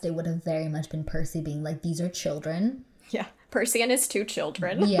quest. It would have very much been Percy being like, these are children. Yeah. Percy and his 2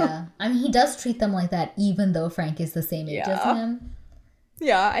 children. Yeah. I mean, he does treat them like that, even though Frank is the same age as him.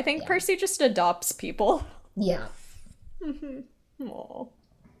 Yeah, I think Percy just adopts people. Yeah. Aww. All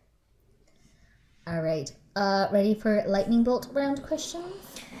right. Ready for lightning bolt round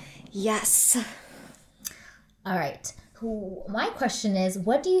questions? Yes. All right. My question is,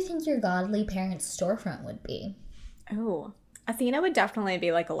 what do you think your godly parents' storefront would be? Oh, Athena would definitely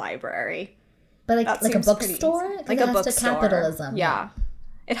be like a library. But like a bookstore? Like a bookstore. To capitalism. Yeah.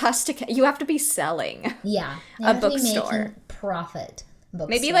 It has to, you have to be selling. Yeah. A bookstore. Profit. Bookstore.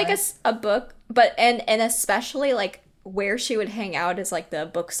 Maybe like a book, but, and especially like where she would hang out is like the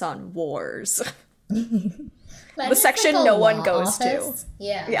books on wars. The section like no one goes office. to.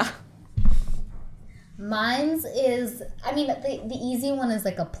 Yeah. Yeah. Mine's is, I mean, the easy one is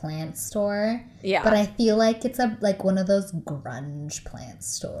like a plant store. Yeah. But I feel like it's like one of those grunge plant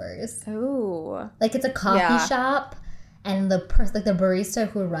stores. Ooh. Like, it's a coffee shop, and the the barista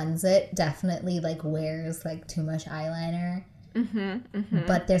who runs it definitely like wears like too much eyeliner.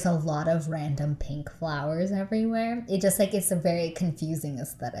 But there's a lot of random pink flowers everywhere. It just like, it's a very confusing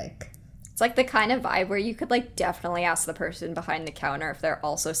aesthetic. It's like the kind of vibe where you could like definitely ask the person behind the counter if they're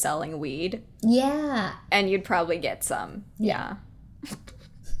also selling weed. Yeah. And you'd probably get some. Yeah.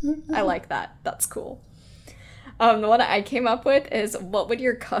 I like that. That's cool. The one I came up with is, what would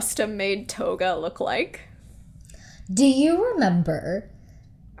your custom-made toga look like? Do you remember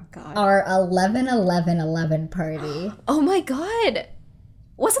our 11-11-11 party? Oh my god.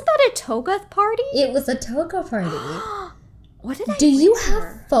 Wasn't that a toga party? It was a toga party. What did I Do you wear?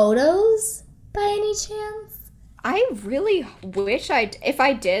 have photos by any chance? I really wish if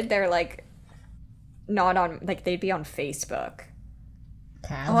I did, they're like not on, like they'd be on Facebook.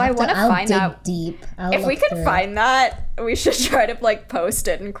 Okay, I want to find that. Deep. If we can find that, we should try to like post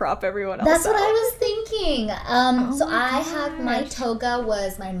it and crop everyone else. That's out. what I was thinking. So I have my toga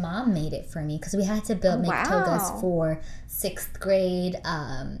my mom made it for me because we had to make togas for 6th grade.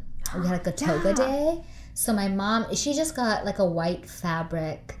 We had like a toga day. So my mom, she just got like a white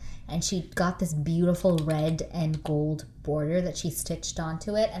fabric, and she got this beautiful red and gold border that she stitched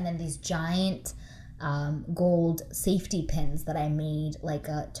onto it, and then these giant gold safety pins that I made like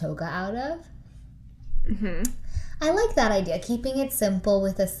a toga out of. I like that idea, keeping it simple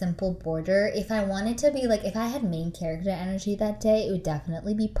with a simple border. If I wanted to be like, if I had main character energy that day, it would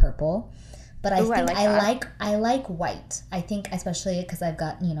definitely be purple. But I think I like white. I think, especially because I've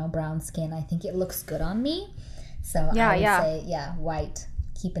got, brown skin, I think it looks good on me. So I would say, white,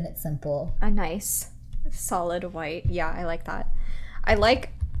 keeping it simple. A nice solid white. Yeah, I like that.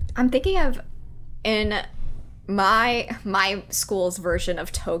 I'm thinking of in my school's version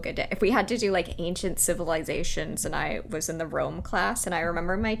of toga day. If we had to do like ancient civilizations, and I was in the Rome class, and I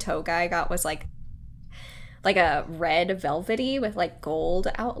remember my toga I got was like a red velvety with like gold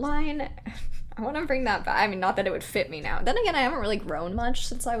outline. I want to bring that back. I mean, not that it would fit me now. Then again, I haven't really grown much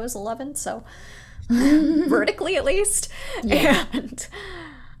since I was 11, so vertically at least. Yeah.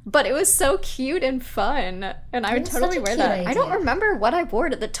 But it was so cute and fun, and I would totally wear that. Idea. I don't remember what I wore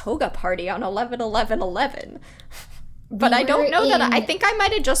to the toga party on 11-11-11. But I don't know that. I think I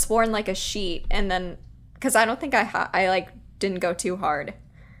might have just worn like a sheet, and then because I don't think I like didn't go too hard.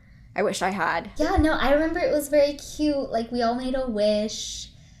 I wish I had. Yeah, no, I remember it was very cute. Like, we all made a wish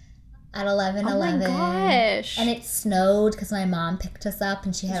at 11-11. Oh my gosh. And it snowed because my mom picked us up,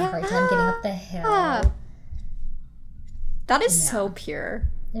 and she had a hard time getting up the hill. That is so pure.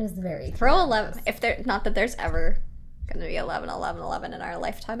 It was very pure. Throw 11, if there, not that there's ever going to be 11-11-11 in our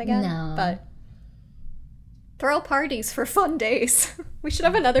lifetime again. No. But throw parties for fun days. We should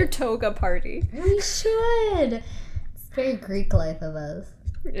have another toga party. We should. It's very Greek life of us.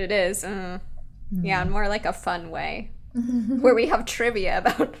 It is. Yeah, more like a fun way. Where we have trivia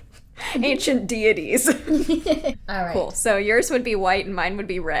about ancient deities. All right. Cool. So yours would be white and mine would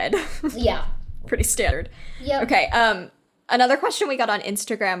be red. Yeah. Pretty standard. Yep. Okay. Another question we got on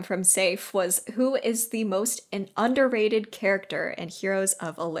Instagram from Safe was, who is the most underrated character in Heroes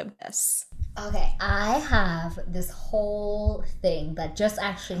of Olympus? Okay, I have this whole thing that just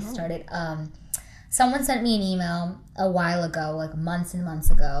actually started. Someone sent me an email a while ago, like months and months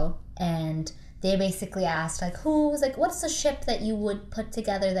ago, and they basically asked, like, what's the ship that you would put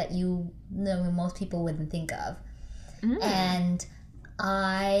together that most people wouldn't think of? And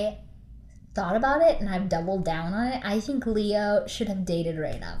I thought about it and I've doubled down on it. I think Leo should have dated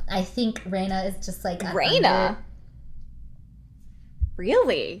Reyna. I think Reyna is just like Reyna?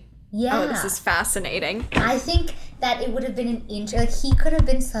 Really? Yeah. Oh, this is fascinating. I think that it would have been like he could have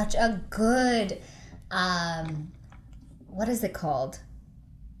been such a good what is it called?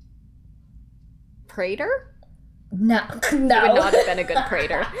 Praetor? No. He would not have been a good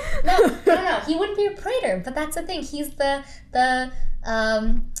praetor. No. He wouldn't be a praetor, but that's the thing. He's the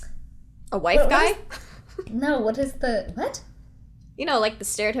a wife guy? What is the what? You know, like the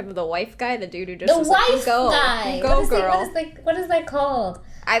stereotype of the wife guy, the dude who just the wife guy. Go, girl. What is that called?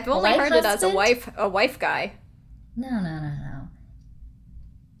 I've only heard it as a wife guy. No.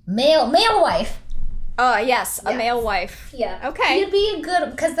 Male wife. Oh, yes, a male wife. Yeah. Okay. He'd be a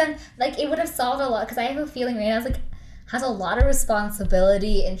good, because then, like, it would have solved a lot, because I have a feeling Reina's, like, has a lot of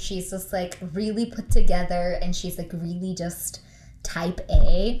responsibility, and she's just, like, really put together, and she's, like, really just type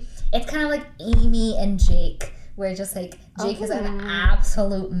A. It's kind of like Amy and Jake, where just, like, Jake is an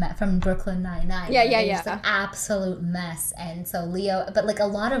absolute mess from Brooklyn Nine-Nine. Yeah. Just an absolute mess, and so Leo, but, like, a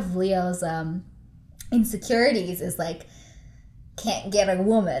lot of Leo's insecurities is, like, can't get a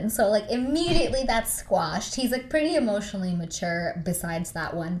woman, so like immediately that's squashed. He's like pretty emotionally mature besides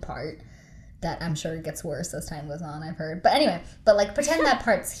that one part that I'm sure gets worse as time goes on, I've heard. But anyway, like pretend that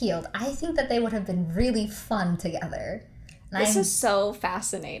part's healed. I think that they would have been really fun together. This is so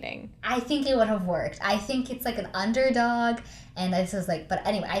fascinating. I think it would have worked. I think it's like an underdog, and this is like, but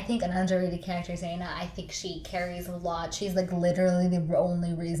anyway, I think an underrated character is Zaina. I think she carries a lot. She's like literally the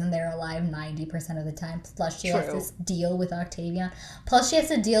only reason they're alive 90% of the time. Plus she has this deal with Octavian. Plus she has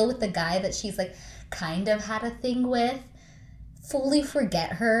to deal with the guy that she's like kind of had a thing with. Fully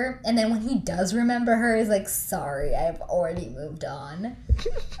forget her, and then when he does remember her, is like, sorry, I've already moved on.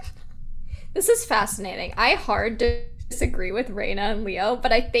 This is fascinating. I disagree with Reyna and Leo,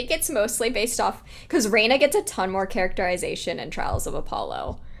 but I think it's mostly based off because Reyna gets a ton more characterization in Trials of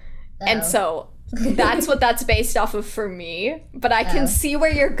Apollo. And so that's what that's based off of for me. But I can see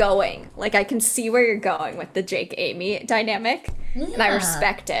where you're going. Like, I can see where you're going with the Jake-Amy dynamic. Yeah. And I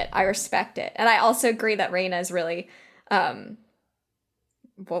respect it. And I also agree that Reyna is really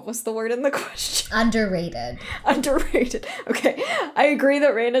what was the word in the question? Underrated. Okay. I agree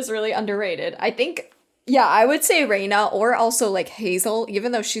that Reyna's really underrated. I think, yeah, I would say Reyna, or also like Hazel,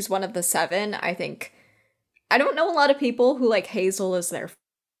 even though she's one of the 7. I don't know a lot of people who like Hazel as their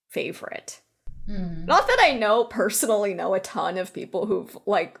favorite. Not that I personally know a ton of people who've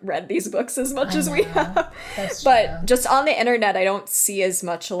like read these books as much as we have. That's true. But just on the internet, I don't see as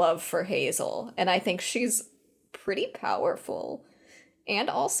much love for Hazel. And I think she's pretty powerful. And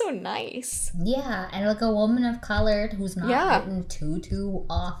also nice. Yeah, and like a woman of color who's not written too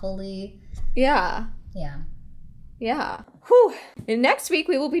awfully. Yeah. Whew. And next week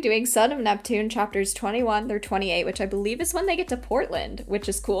we will be doing Son of Neptune chapters 21 through 28, which I believe is when they get to Portland, which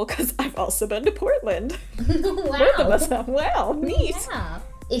is cool because I've also been to Portland. Wow. Both of us have. Wow, neat. Yeah.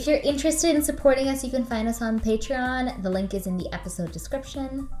 If you're interested in supporting us, you can find us on Patreon. The link is in the episode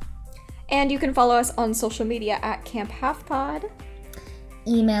description. And you can follow us on social media at Camp Half Pod.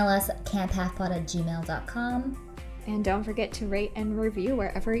 Email us at camphalfpod@gmail.com. And don't forget to rate and review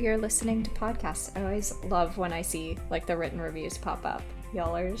wherever you're listening to podcasts. I always love when I see like the written reviews pop up.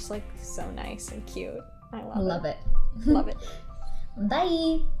 Y'all are just like so nice and cute. I love it. Love it. Love it.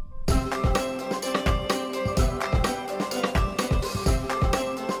 Bye.